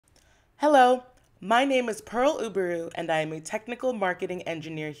Hello, my name is Pearl Uberu and I am a technical marketing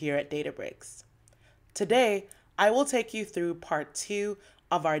engineer here at Databricks. Today, I will take you through part 2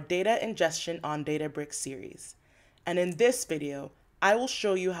 of our Data Ingestion on Databricks series. And in this video, I will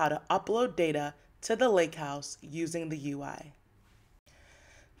show you how to upload data to the Lakehouse using the UI.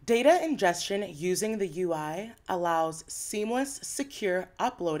 Data ingestion using the UI allows seamless, secure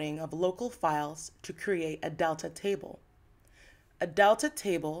uploading of local files to create a Delta table. A Delta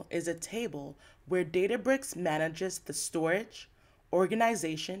table is a table where Databricks manages the storage,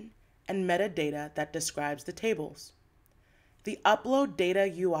 organization, and metadata that describes the tables. The Upload Data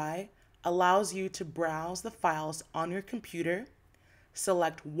UI allows you to browse the files on your computer,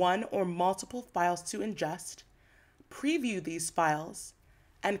 select one or multiple files to ingest, preview these files,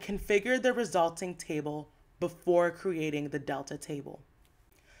 and configure the resulting table before creating the Delta table.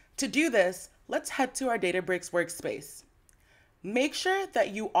 To do this, let's head to our Databricks workspace. Make sure that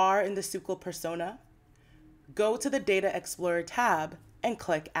you are in the SQL persona, go to the Data Explorer tab, and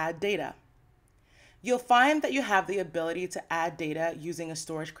click Add Data. You'll find that you have the ability to add data using a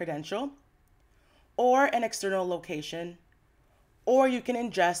storage credential, or an external location, or you can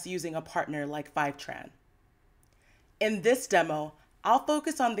ingest using a partner like Fivetran. In this demo, I'll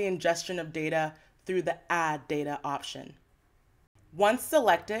focus on the ingestion of data through the Add Data option. Once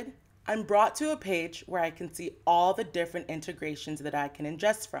selected, I'm brought to a page where I can see all the different integrations that I can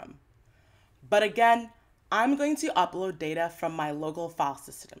ingest from. But again, I'm going to upload data from my local file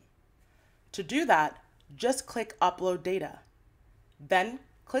system. To do that, just click Upload Data. Then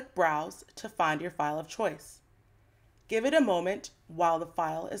click Browse to find your file of choice. Give it a moment while the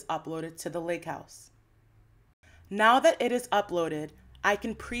file is uploaded to the Lakehouse. Now that it is uploaded, I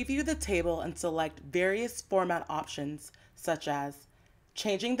can preview the table and select various format options such as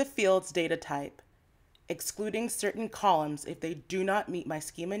changing the field's data type, excluding certain columns if they do not meet my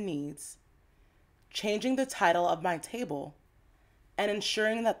schema needs, changing the title of my table, and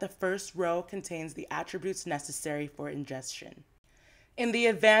ensuring that the first row contains the attributes necessary for ingestion. In the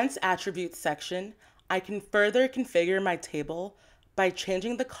Advanced Attributes section, I can further configure my table by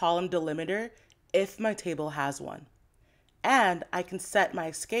changing the column delimiter if my table has one. And I can set my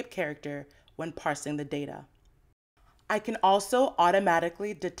escape character when parsing the data. I can also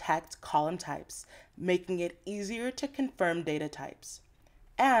automatically detect column types, making it easier to confirm data types.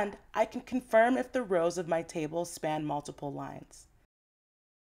 And I can confirm if the rows of my table span multiple lines.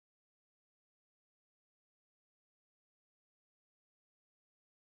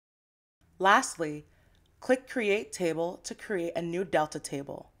 Lastly, click Create Table to create a new Delta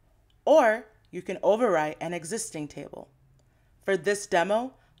table, or you can overwrite an existing table. For this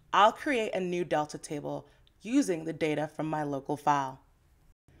demo, I'll create a new Delta table using the data from my local file.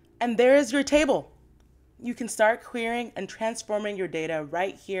 And there is your table. You can start querying and transforming your data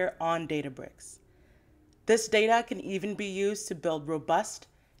right here on Databricks. This data can even be used to build robust,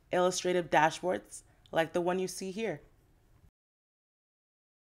 illustrative dashboards like the one you see here.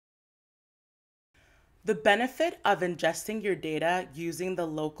 The benefit of ingesting your data using the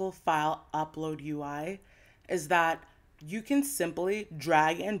local file upload UI is that you can simply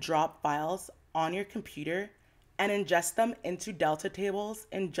drag and drop files on your computer and ingest them into Delta tables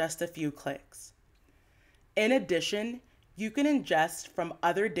in just a few clicks. In addition, you can ingest from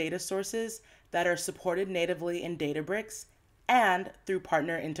other data sources that are supported natively in Databricks and through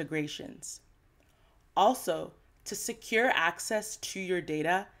partner integrations. Also, to secure access to your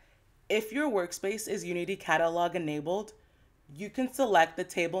data, if your workspace is Unity Catalog enabled, you can select the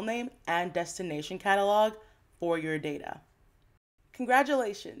table name and destination catalog for your data.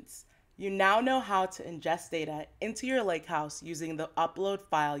 Congratulations! You now know how to ingest data into your Lakehouse using the Upload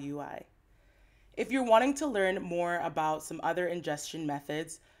File UI. If you're wanting to learn more about some other ingestion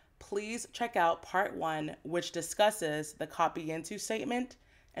methods, please check out Part 1, which discusses the copy into statement,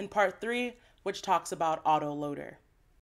 and Part 3, which talks about AutoLoader.